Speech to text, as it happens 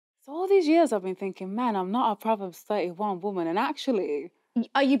these years I've been thinking, man, I'm not a Proverbs 31 woman. And actually...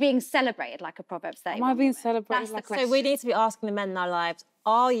 Are you being celebrated like a Proverbs 31 Am I being woman? celebrated That's like the question. So we need to be asking the men in our lives,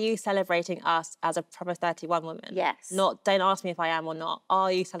 are you celebrating us as a Proverbs 31 woman? Yes. Not, don't ask me if I am or not.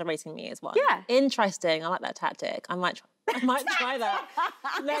 Are you celebrating me as one? Yeah. Interesting. I like that tactic. I might try that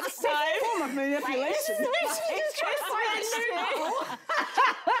next time. Form of manipulation.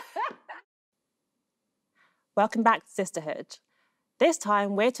 Welcome back to Sisterhood. This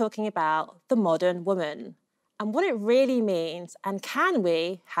time we're talking about the modern woman and what it really means, and can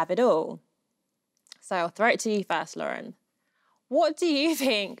we have it all? So I'll throw it to you first, Lauren. What do you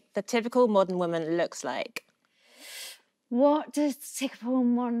think the typical modern woman looks like? What does typical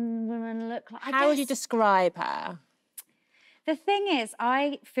modern woman look like? How would you describe her? The thing is,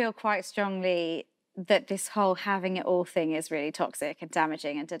 I feel quite strongly that this whole having it all thing is really toxic and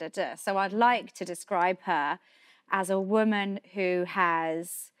damaging and da-da-da. So I'd like to describe her as a woman who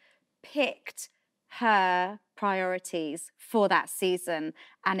has picked her priorities for that season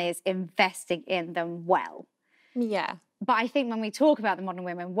and is investing in them well. Yeah. But I think when we talk about the modern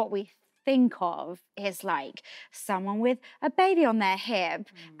women, what we think of is like someone with a baby on their hip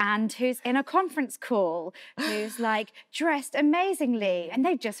and who's in a conference call, who's like dressed amazingly and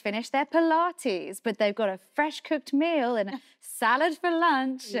they've just finished their Pilates, but they've got a fresh cooked meal and a salad for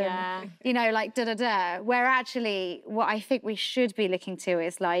lunch and, you know, like da-da-da. Where actually what I think we should be looking to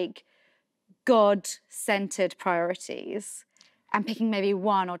is like God-centered priorities and picking maybe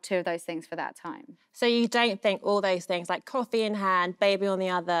one or two of those things for that time. So you don't think all those things like coffee in hand, baby on the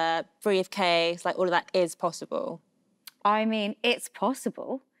other, briefcase, like all of that is possible? I mean, it's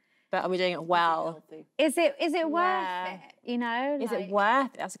possible. But are we doing it well? Is it worth it, you know? Is it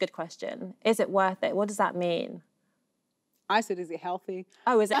worth it? That's a good question. Is it worth it? What does that mean? I said, is it healthy?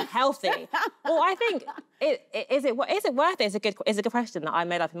 Oh, is it healthy? Well, I think, is it worth it is a good question that I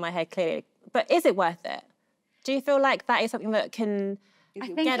made up in my head clearly. But is it worth it? Do you feel like that is something that can I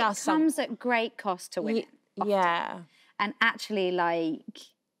think get us it comes at great cost to women. Yeah. And actually, like,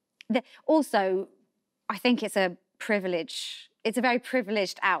 also, I think it's a privilege. It's a very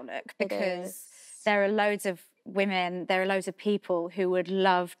privileged outlook because there are loads of women, there are loads of people who would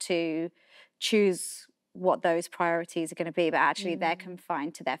love to choose what those priorities are going to be, but actually they're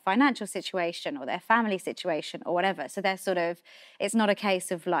confined to their financial situation or their family situation or whatever. So they're sort of, it's not a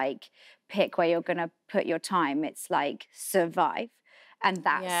case of like, pick where you're going to put your time. It's like survive. And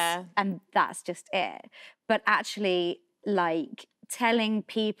that's just it. But actually, like telling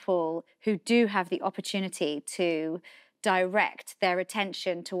people who do have the opportunity to direct their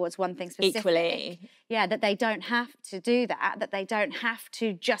attention towards one thing specific. Equally. Yeah, that they don't have to do that, that they don't have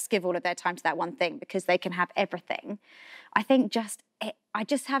to just give all of their time to that one thing because they can have everything. I think I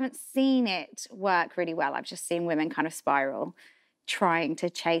just haven't seen it work really well. I've just seen women kind of spiral trying to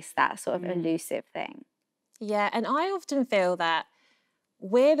chase that sort of elusive thing. Yeah, and I often feel that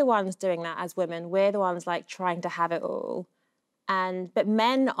we're the ones doing that as women. We're the ones like trying to have it all. But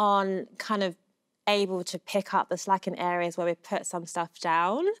men aren't kind of able to pick up the slack in areas where we put some stuff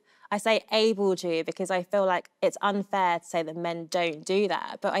down. I say able to because I feel like it's unfair to say that men don't do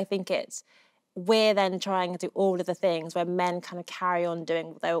that. But I think we're then trying to do all of the things where men kind of carry on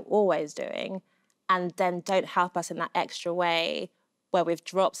doing what they were always doing and then don't help us in that extra way where we've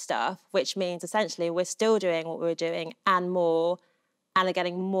dropped stuff, which means essentially we're still doing what we were doing and more and are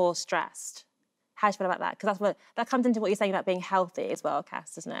getting more stressed. How do you feel about that? Because that comes into what you're saying about being healthy as well,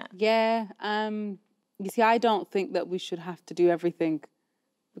 Cass, doesn't it? Yeah. You see, I don't think that we should have to do everything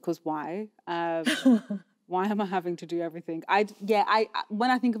because why? Why am I having to do everything? When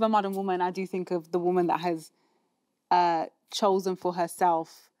I think of a modern woman, I do think of the woman that has chosen for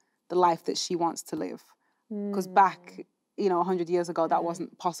herself the life that she wants to live. Because back, 100 years ago, that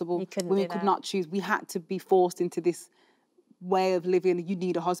wasn't possible. Women could not choose. We had to be forced into this way of living. You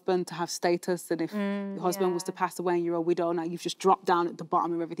need a husband to have status, and if your husband was to pass away and you're a widow, now you've just dropped down at the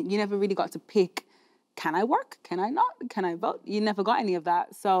bottom of everything. You never really got to pick, can I work? Can I not? Can I vote? You never got any of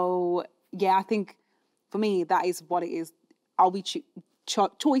that. So, yeah, I think for me, that is what it is. Are we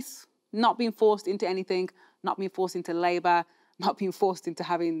choice? Not being forced into anything, not being forced into labour, not being forced into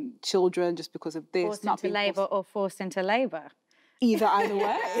having children just because of this. Forced not into being labour or forced into labour. Either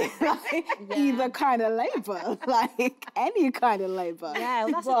way, either kind of labour, like any kind of labour. Yeah,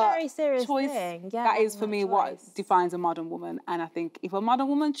 well, that's a very serious thing. Yeah, that is for me what defines a modern woman. And I think if a modern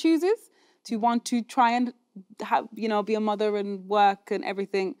woman chooses to want to try and have, be a mother and work and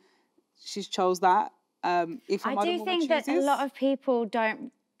everything, she's chose that. If a I modern do woman think chooses, that a lot of people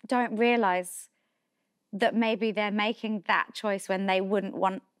don't realise that maybe they're making that choice when they wouldn't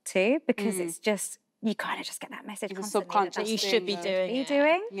want to, because it's just you kind of just get that message It's a constantly subconscious That you thing, should be though. doing it.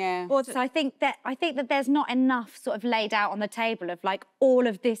 doing. Yeah. Well, So I think that there's not enough sort of laid out on the table of like all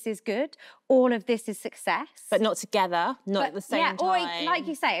of this is good, all of this is success, but not together, not at the same time. Or like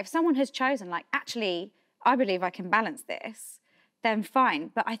you say, if someone has chosen like actually I believe I can balance this, then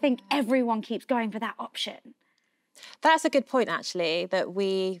fine. But I think everyone keeps going for that option. That's a good point, actually, that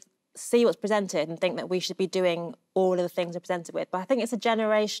we see what's presented and think that we should be doing all of the things we're presented with. But I think it's a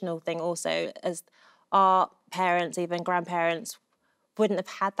generational thing also, as our parents, even grandparents, wouldn't have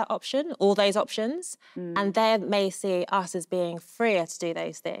had that option, all those options. And they may see us as being freer to do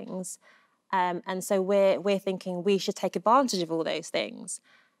those things. And so we're thinking we should take advantage of all those things.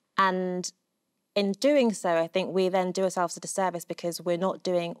 And in doing so, I think we then do ourselves a disservice because we're not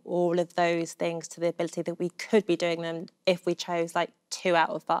doing all of those things to the ability that we could be doing them if we chose like 2 out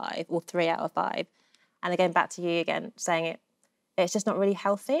of 5 or 3 out of 5. And again, back to you again, saying it's just not really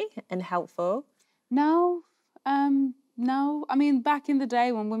healthy and helpful. No. No. I mean, back in the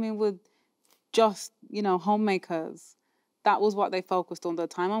day when women were just, homemakers, that was what they focused on their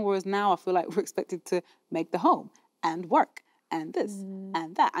time on. Whereas now I feel like we're expected to make the home and work and this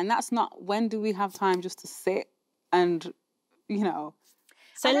and that. And that's not, when do we have time just to sit and,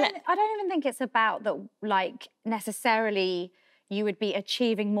 So I don't even think it's about that, like, necessarily you would be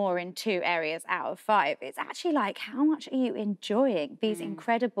achieving more in 2 areas out of 5. It's actually like, how much are you enjoying these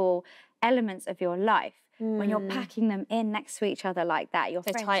incredible elements of your life when you're packing them in next to each other like that? Your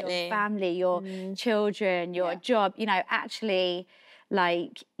friends, tightly. your family, your children, your job, actually,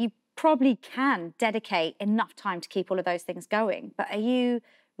 like, you probably can dedicate enough time to keep all of those things going. But are you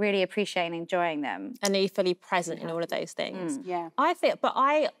really appreciating and enjoying them? And are you fully present in all of those things? Yeah. I think, but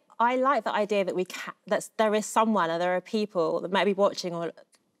I like the idea that that there is someone or there are people that might be watching or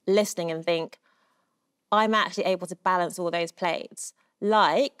listening and think, I'm actually able to balance all those plates.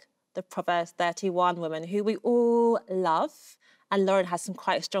 Like the Proverbs 31 woman who we all love. And Lauren has some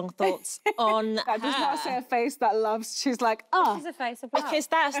quite strong thoughts on That does not say a face that loves. She's like, She's a face of love. Because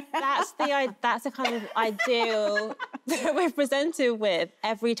that's the kind of ideal that we're presented with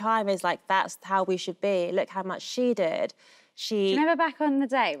every time, is like, that's how we should be. Look how much she did. Do you remember back on the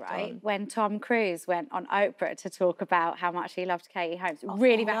day, right, when Tom Cruise went on Oprah to talk about how much he loved Katie Holmes?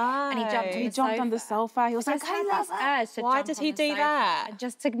 Really bad. And he jumped on the sofa. He was like, I love her. Why did he do that?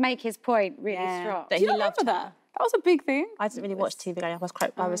 Just to make his point really strong. That Do you he remember loved that? That was a big thing. I didn't really watch TV. I was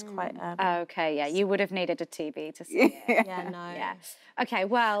quite. Okay, yeah, you would have needed a TV to see it. Yeah, no. Yeah. Okay,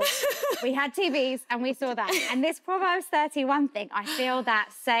 well, we had TVs and we saw that. And this Proverbs 31 thing, I feel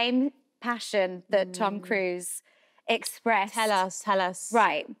that same passion that Tom Cruise expressed. Tell us.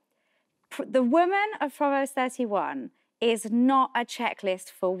 Right. The woman of Proverbs 31 is not a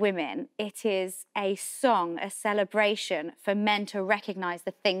checklist for women. It is a song, a celebration for men to recognise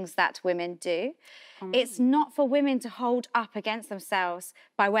the things that women do. It's not for women to hold up against themselves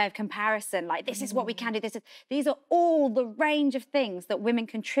by way of comparison, like, this is what we can do. These are all the range of things that women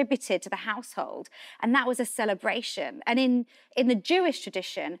contributed to the household. And that was a celebration. And in the Jewish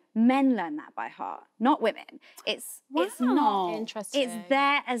tradition, men learn that by heart, not women. It's not. Interesting. It's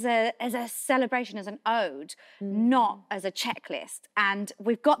there as a celebration, as an ode, not as a checklist. And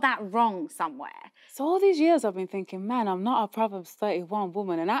we've got that wrong somewhere. So all these years I've been thinking, man, I'm not a Proverbs 31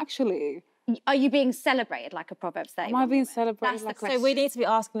 woman. And actually... Are you being celebrated like a Proverbs 31 Am I being woman? celebrated That's like the question. So we need to be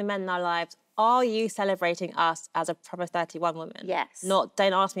asking the men in our lives, are you celebrating us as a Proverbs 31 woman? Yes. Not,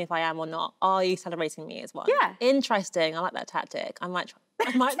 don't ask me if I am or not. Are you celebrating me as one? Yeah. Interesting. I like that tactic. I might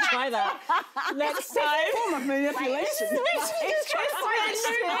try that next time. form of manipulation.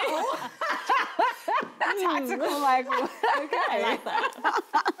 Tactical, like, okay. I like that.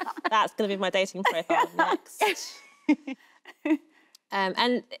 That's going to be my dating profile next.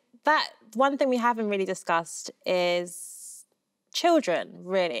 And that one thing we haven't really discussed is children,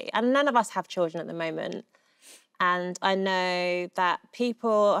 really. And none of us have children at the moment. And I know that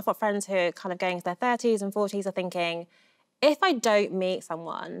I've got friends who are kind of going into their 30s and 40s are thinking, if I don't meet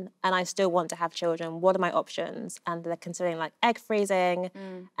someone and I still want to have children, what are my options? And they're considering like egg freezing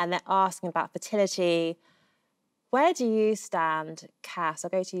and they're asking about fertility. Where do you stand, Cass? I'll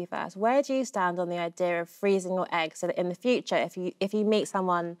go to you first. Where do you stand on the idea of freezing your eggs so that in the future, if you meet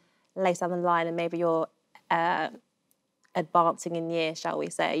someone later down the line and maybe you're advancing in years, shall we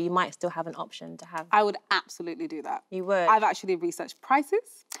say, you might still have an option to have... I would absolutely do that. You would? I've actually researched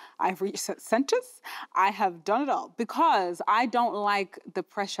prices. I've researched centres. I have done it all because I don't like the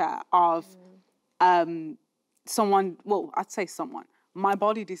pressure of someone, well, I'd say someone, my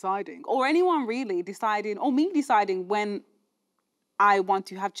body deciding, or anyone really deciding, or me deciding when I want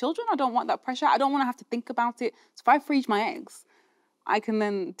to have children. I don't want that pressure. I don't want to have to think about it. So if I freeze my eggs, I can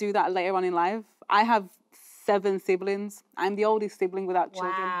then do that later on in life. I have 7 siblings. I'm the oldest sibling without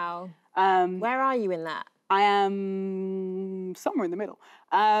children. Wow. Where are you in that? I am somewhere in the middle.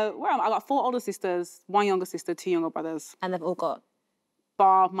 Where am I? I got 4 older sisters, 1 younger sister, 2 younger brothers. And they've all got...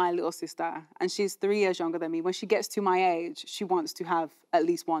 Bar my little sister, and she's 3 years younger than me. When she gets to my age, she wants to have at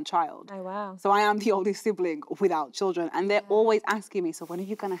least 1 child. Oh, wow. So I am the oldest sibling without children, and they're always asking me, so when are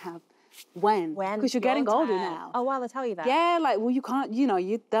you going to have... When? Because you're getting older now. Oh, wow, they tell you that? Yeah, like, well, you can't, you know,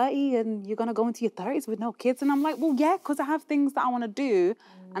 you're 30 and you're going to go into your 30s with no kids. And I'm like, well, yeah, because I have things that I want to do.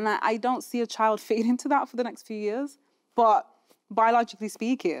 And I don't see a child fitting into that for the next few years. But biologically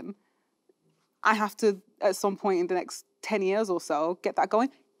speaking, I have to, at some point in the next 10 years or so, get that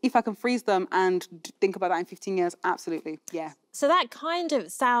going. If I can freeze them and think about that in 15 years, absolutely, yeah. So that kind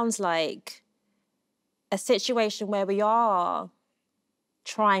of sounds like a situation where we are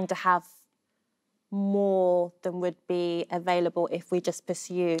trying to have more than would be available if we just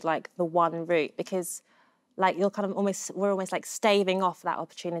pursued like the one route, because like we're almost like staving off that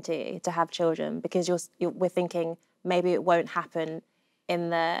opportunity to have children because we're thinking maybe it won't happen in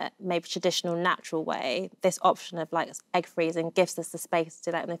the maybe traditional natural way. This option of like egg freezing gives us the space to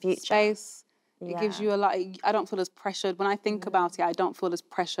do that in the future. Space. It gives you a lot. I don't feel as pressured. When I think about it, I don't feel as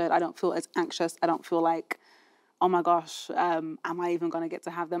pressured. I don't feel as anxious. I don't feel like, oh my gosh, am I even going to get to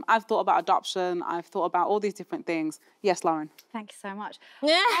have them? I've thought about adoption. I've thought about all these different things. Yes, Lauren. Thank you so much.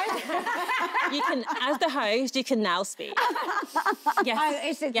 Yeah. You can, as the host, you can now speak.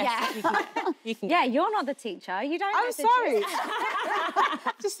 Yes. You can. Yeah, you're not the teacher. You don't. I'm sorry.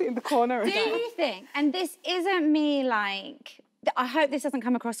 Just sit in the corner. Do you think? And this isn't me like. I hope this doesn't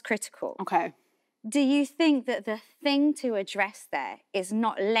come across critical. Okay. Do you think that the thing to address there is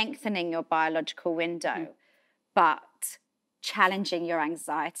not lengthening your biological window, but challenging your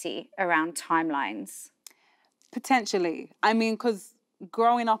anxiety around timelines? Potentially. I mean, because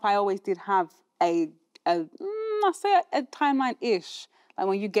growing up, I always did have I say a timeline-ish. Like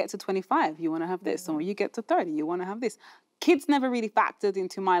when you get to 25, you want to have this. And when you get to 30, you want to have this. Kids never really factored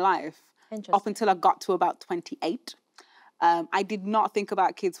into my life up until I got to about 28. I did not think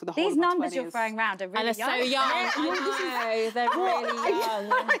about kids for the whole of my 20s. These numbers you're throwing around are really and they're so young. I know, they're really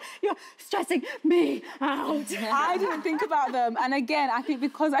young. You're stressing me out. I didn't think about them. And again, I think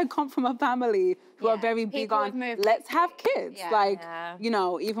because I come from a family who are very big on, let's have kids. You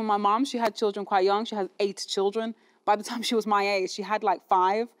know, even my mom, she had children quite young. She has 8 children. By the time she was my age, she had like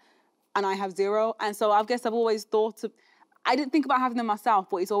 5 and I have 0. And so I guess I've always thought I didn't think about having them myself,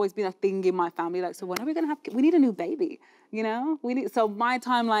 but it's always been a thing in my family. Like, so when are we going to have kids? We need a new baby, you know? So my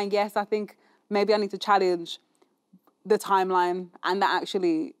timeline, yes, I think maybe I need to challenge the timeline and that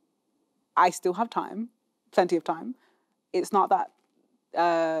actually I still have time, plenty of time. It's not that,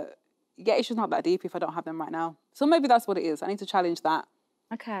 it's just not that deep if I don't have them right now. So maybe that's what it is. I need to challenge that.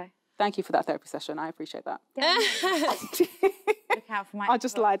 Okay. Thank you for that therapy session. I appreciate that. Yeah. Look out for my... I'll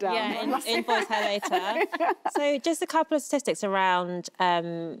just lie down. Yeah, invoice her later. So just a couple of statistics around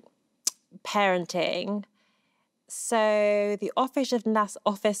parenting. So the Office of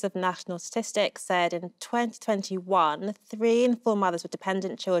National Statistics said in 2021, 3 in 4 mothers with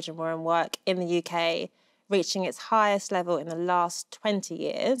dependent children were in work in the UK, reaching its highest level in the last 20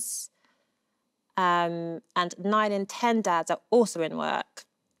 years. And 9 in 10 dads are also in work,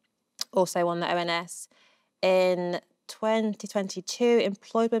 also on the ONS. In 2022,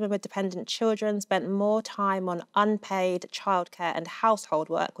 employed women with dependent children spent more time on unpaid childcare and household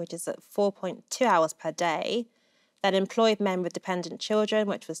work, which is at 4.2 hours per day, than employed men with dependent children,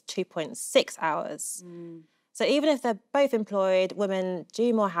 which was 2.6 hours. So even if they're both employed, women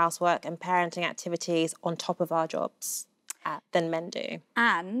do more housework and parenting activities on top of our jobs than men do.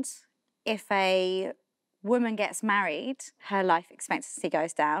 And if a woman gets married, her life expectancy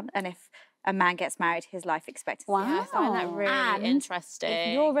goes down. And if a man gets married, his life expectancy goes down. I find that really interesting.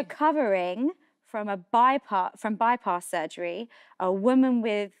 If you're recovering from bypass surgery, a woman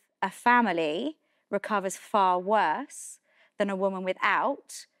with a family recovers far worse than a woman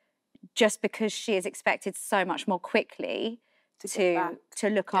without, just because she is expected so much more quickly to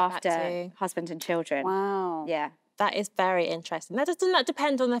look after husband and children. Wow. Yeah. That is very interesting. Doesn't that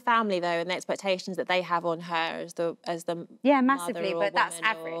depend on the family though, and the expectations that they have on her as the massively, but that's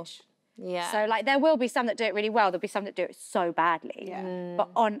average. So like there will be some that do it really well. There'll be some that do it so badly. Yeah. But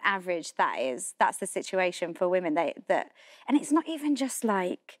on average, that's the situation for women. And it's not even just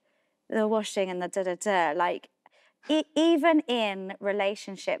like the washing and the da-da-da. Like even in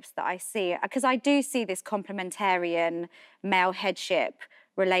relationships that I see, because I do see this complementarian male headship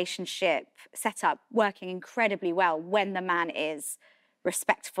relationship setup working incredibly well when the man is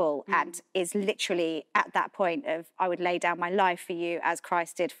respectful and is literally at that point of, I would lay down my life for you as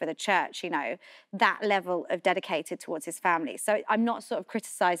Christ did for the church, you know, that level of dedicated towards his family. So I'm not sort of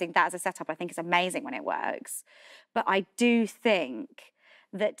criticizing that as a setup. I think it's amazing when it works. But I do think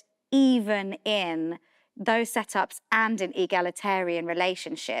that even in those setups and in egalitarian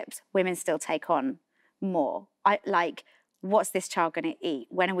relationships, women still take on more. What's this child going to eat?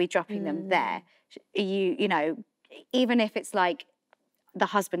 When are we dropping them there? You know, even if it's like the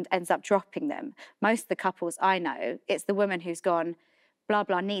husband ends up dropping them, most of the couples I know, it's the woman who's gone, blah,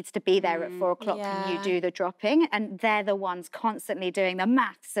 blah, needs to be there at 4 o'clock. Yeah. Can you do the dropping? And they're the ones constantly doing the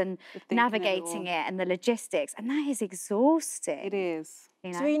maths and navigating it and the logistics. And that is exhausting. It is.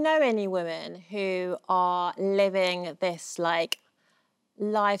 You know? Do we know any women who are living this like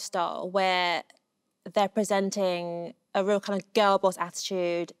lifestyle where they're presenting a real kind of girl boss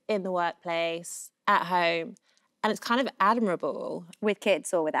attitude in the workplace, at home, and it's kind of admirable? With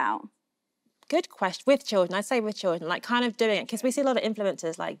kids or without? Good question. With children, I'd say with children, like kind of doing it, because we see a lot of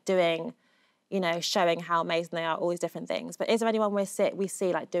influencers like doing, you know, showing how amazing they are, all these different things. But is there anyone we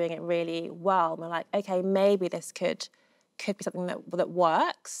see like doing it really well? And we're like, okay, maybe this could be something that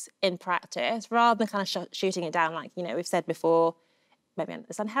works in practice, rather than kind of shooting it down, like, you know, we've said before, maybe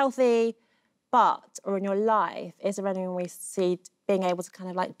it's unhealthy. But, or in your life, is there anyone we see being able to kind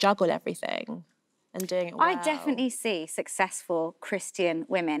of like juggle everything and doing it well? I definitely see successful Christian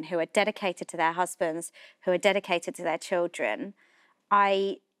women who are dedicated to their husbands, who are dedicated to their children.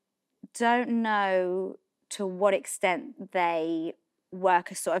 I don't know to what extent they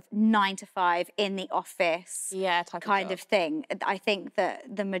work a sort of 9 to 5 in the office type kind of thing. I think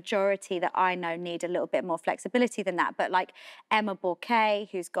that the majority that I know need a little bit more flexibility than that. But like Emma Bourquet,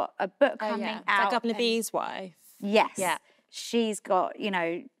 who's got a book coming out. Like Governor B's wife. Yes. Yeah. She's got, you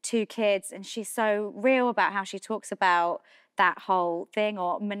know, 2 kids, and she's so real about how she talks about that whole thing.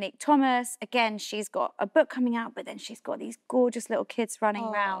 Or Monique Thomas, again, she's got a book coming out, but then she's got these gorgeous little kids running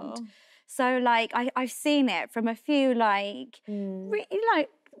around. So, like, I've seen it from a few, like,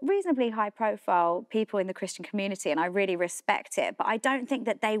 reasonably high-profile people in the Christian community, and I really respect it. But I don't think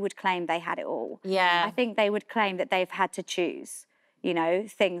that they would claim they had it all. Yeah. I think they would claim that they've had to choose, you know,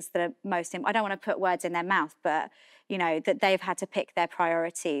 things that are most... I don't want to put words in their mouth, but, you know, that they've had to pick their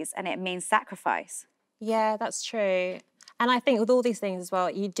priorities, and it means sacrifice. Yeah, that's true. And I think with all these things as well,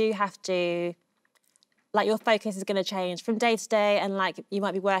 you do have to... like your focus is going to change from day to day, and like you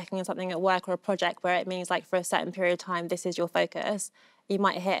might be working on something at work or a project where it means like for a certain period of time this is your focus. You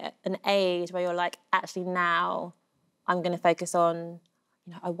might hit an age where you're like, actually now I'm going to focus on,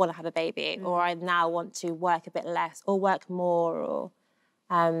 you know, I want to have a baby, or I now want to work a bit less or work more, or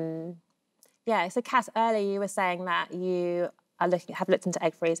so Cass, earlier you were saying that you have looked into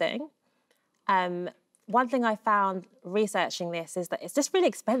egg freezing. One thing I found researching this is that it's just really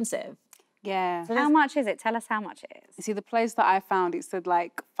expensive. Yeah. So how much is it? Tell us how much it is. You see, the place that I found, it said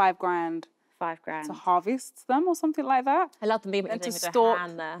like $5,000 $5,000 to harvest them or something like that. I love the movement And to with store, their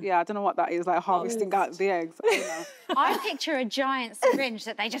hand there. yeah, I don't know what that is, like harvesting out the eggs. I don't know. I picture a giant syringe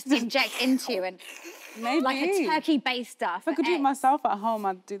that they just inject into you, and Maybe. like a turkey baster. If I could do it myself at home,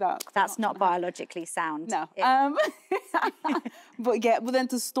 I'd do that. That's not biologically sound. No. But then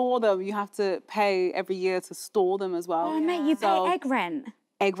to store them, you have to pay every year to store them as well. Oh, mate, you pay egg rent.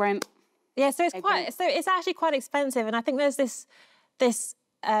 Egg rent. Yeah, so it's actually quite expensive, and I think there's this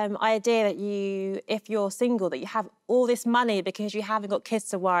idea that if you're single, that you have all this money because you haven't got kids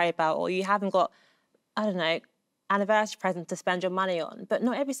to worry about, or you haven't got, I don't know, anniversary presents to spend your money on. But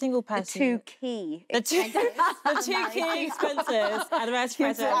not every single person. The two key expenses, anniversary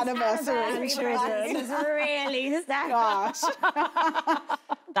presents, Anniversary children. Is really sad. Gosh.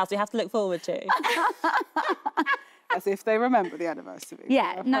 That's what you have to look forward to. As if they remember the anniversary.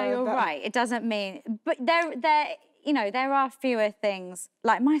 Yeah, no, you're right. It doesn't mean, but there are fewer things.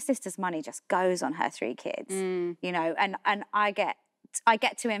 Like my sister's money just goes on her 3 kids, you know, and I get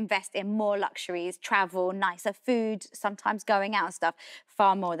to invest in more luxuries, travel, nicer food, sometimes going out and stuff,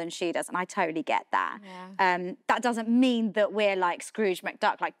 far more than she does, and I totally get that. Yeah. That doesn't mean that we're like Scrooge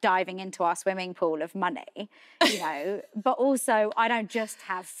McDuck, like diving into our swimming pool of money, you know. But also, I don't just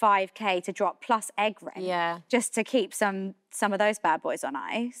have 5K to drop plus egg rent, just to keep some of those bad boys on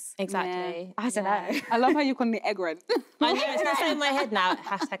ice. Exactly. Yeah. I don't know. I love how you call it egg rent. I know, it's going to stay in my head now,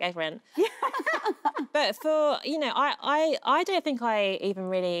 #egg rent. But for, you know, I don't think I even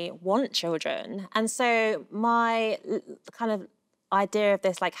really want children. And so my kind of idea of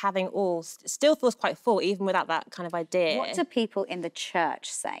this, like having all, still feels quite full, even without that kind of idea. What do people in the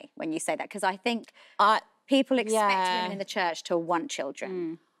church say when you say that? Because I think people expect women in the church to want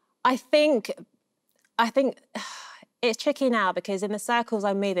children. I think it's tricky now because in the circles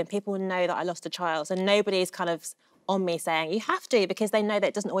I move in, people know that I lost a child. So nobody's kind of on me saying, you have to, because they know that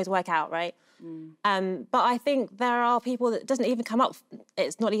it doesn't always work out, right? But I think there are people that it doesn't even come up.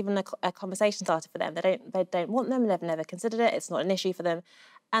 It's not even a conversation starter for them. They don't want them. They've never considered it. It's not an issue for them.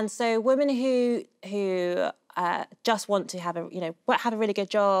 And so women who just want to have a really good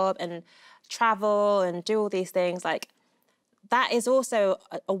job and travel and do all these things, like, that is also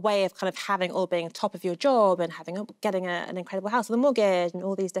a way of kind of having all being top of your job and getting an incredible house with a mortgage and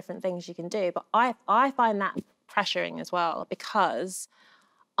all these different things you can do. But I find that pressuring as well, because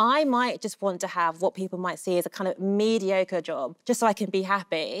I might just want to have what people might see as a kind of mediocre job just so I can be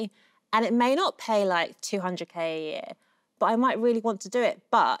happy. And it may not pay like 200K a year, but I might really want to do it.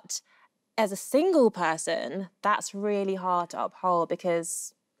 But as a single person, that's really hard to uphold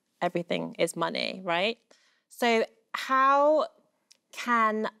because everything is money, right? So how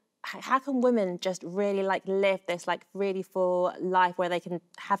can women just really like live this like really full life where they can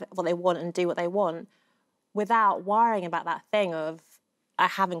have what they want and do what they want without worrying about that thing of, I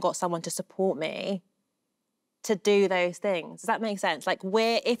haven't got someone to support me to do those things? Does that make sense? Like,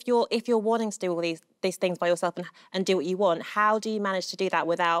 if you're wanting to do all these things by yourself and do what you want, how do you manage to do that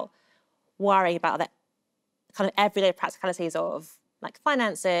without worrying about that kind of everyday practicalities of like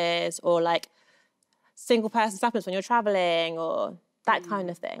finances or like single person supplements when you're traveling or that kind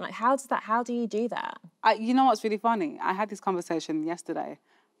of thing? Like, how do you do that? You know what's really funny? I had this conversation yesterday.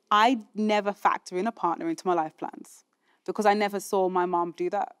 I never factor in a partner into my life plans because I never saw my mom do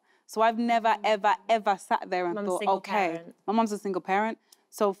that. So I've never, ever, ever sat there and thought, okay, my mom's a single parent.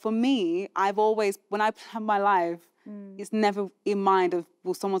 So for me, I've always, when I plan my life, it's never in mind of,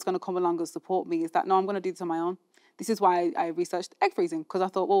 well, someone's going to come along and support me. It's that, no, I'm going to do this on my own. This is why I researched egg freezing, because I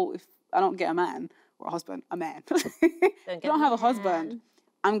thought, well, if I don't get a man or a husband, a man. If I don't have a husband,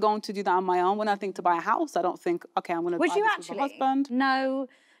 I'm going to do that on my own. When I think to buy a house, I don't think, okay, I'm going to buy this with a husband. No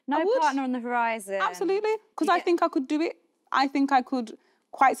partner on the horizon. Absolutely, because I think I could do it. I think I could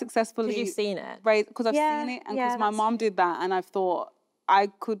quite successfully. Because you've seen it. Because I've seen it, and because my mom did that, and I've thought I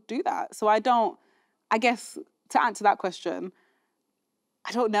could do that. So I guess to answer that question,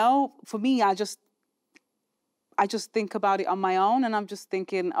 I don't know. For me, I just think about it on my own, and I'm just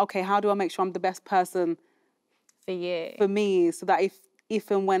thinking, okay, how do I make sure I'm the best person for you, for me, so that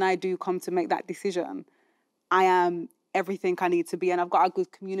if and when I do come to make that decision, I am everything I need to be, and I've got a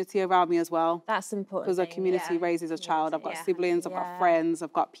good community around me as well. That's important. Because a community raises a child. I've got siblings, I've got friends,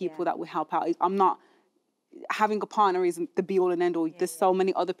 I've got people that will help out. I'm not, having a partner isn't the be all and end all. There's so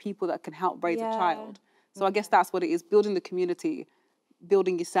many other people that can help raise a child. So I guess that's what it is, building the community,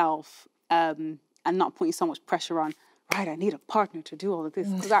 building yourself, and not putting so much pressure on, right, I need a partner to do all of this.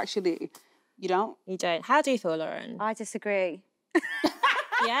 Because actually, you don't. You don't. How do you feel, Lauren? I disagree.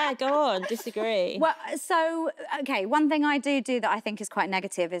 Yeah, go on, disagree. Well, so, okay, one thing I do that I think is quite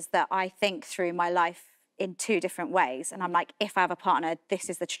negative is that I think through my life in two different ways. And I'm like, if I have a partner,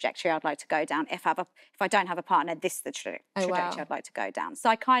 this is the trajectory I'd like to go down. If I don't have a partner, this is the trajectory I'd like to go down. So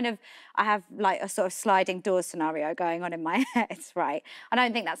I have like a sort of sliding door scenario going on in my head, right? I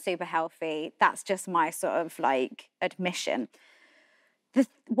don't think that's super healthy. That's just my sort of like admission.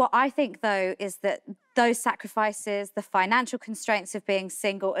 What I think, though, is that those sacrifices, the financial constraints of being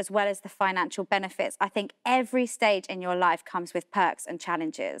single, as well as the financial benefits, I think every stage in your life comes with perks and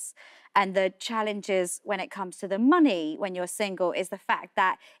challenges. And the challenges when it comes to the money when you're single is the fact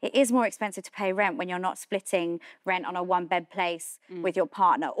that it is more expensive to pay rent when you're not splitting rent on a one-bed place with your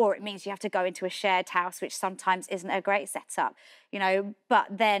partner, or it means you have to go into a shared house, which sometimes isn't a great setup, you know. But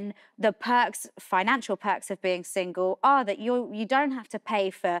then the perks, financial perks of being single are that you don't have to pay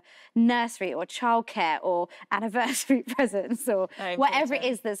for nursery or childcare or anniversary presents or whatever it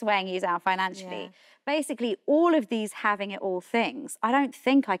is that's weighing you down financially. Basically, all of these having it all things, I don't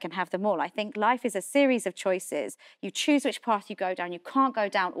think I can have them all. I think life is a series of choices. You choose which path you go down. You can't go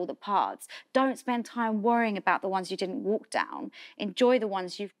down all the paths. Don't spend time worrying about the ones you didn't walk down. Enjoy the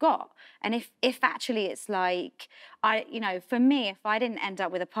ones you've got. And if actually it's like, for me, if I didn't end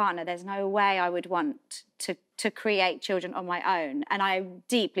up with a partner, there's no way I would want to create children on my own. And I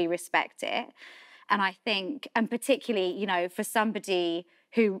deeply respect it. And I think, and particularly, for somebody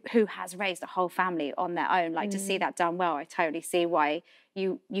who has raised a whole family on their own, like to see that done well, I totally see why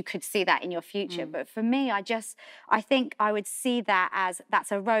you could see that in your future. But for me, I think I would see that as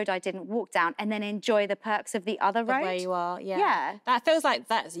that's a road I didn't walk down, and then enjoy the perks of the other road. Where you are, yeah. That feels like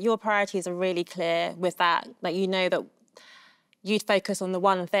your priorities are really clear with that. Like, that you'd focus on the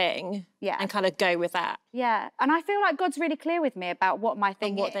one thing and kind of go with that. Yeah, and I feel like God's really clear with me about what my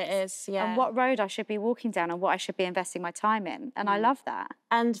thing and what it is, and what road I should be walking down and what I should be investing my time in, and I love that.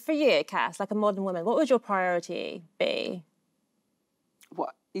 And for you, Cass, like a modern woman, what would your priority be?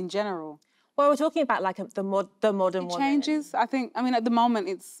 What, in general? Well, we're talking about like the modern woman. It changes. I think, I mean, at the moment,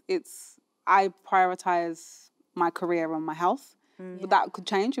 I prioritise my career and my health. But that could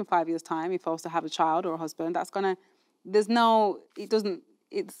change in 5 years' time if I was to have a child or a husband. That's gonna, it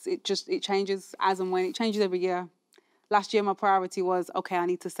changes as and when. It changes every year. Last year, my priority was, okay, I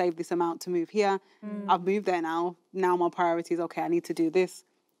need to save this amount to move here. I've moved there now. Now my priority is, okay, I need to do this.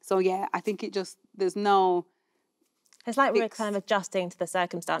 So yeah, I think there's no... It's like we're kind of adjusting to the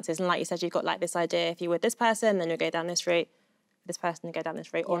circumstances. And like you said, you've got like this idea, if you're with this person, then you'll go down this route. This person to go down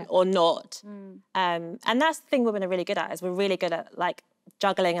this route or not. And that's the thing women are really good at, is we're really good at like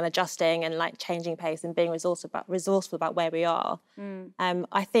juggling and adjusting and like changing pace and being resourceful about where we are.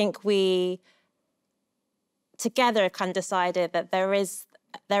 I think we together have kind of decided that there is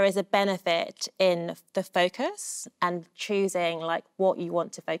a benefit in the focus and choosing like what you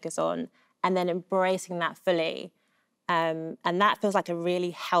want to focus on and then embracing that fully. And that feels like a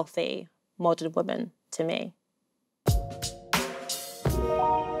really healthy modern woman to me.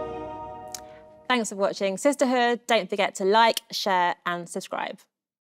 Thanks for watching Sisterhood. Don't forget to like, share and subscribe.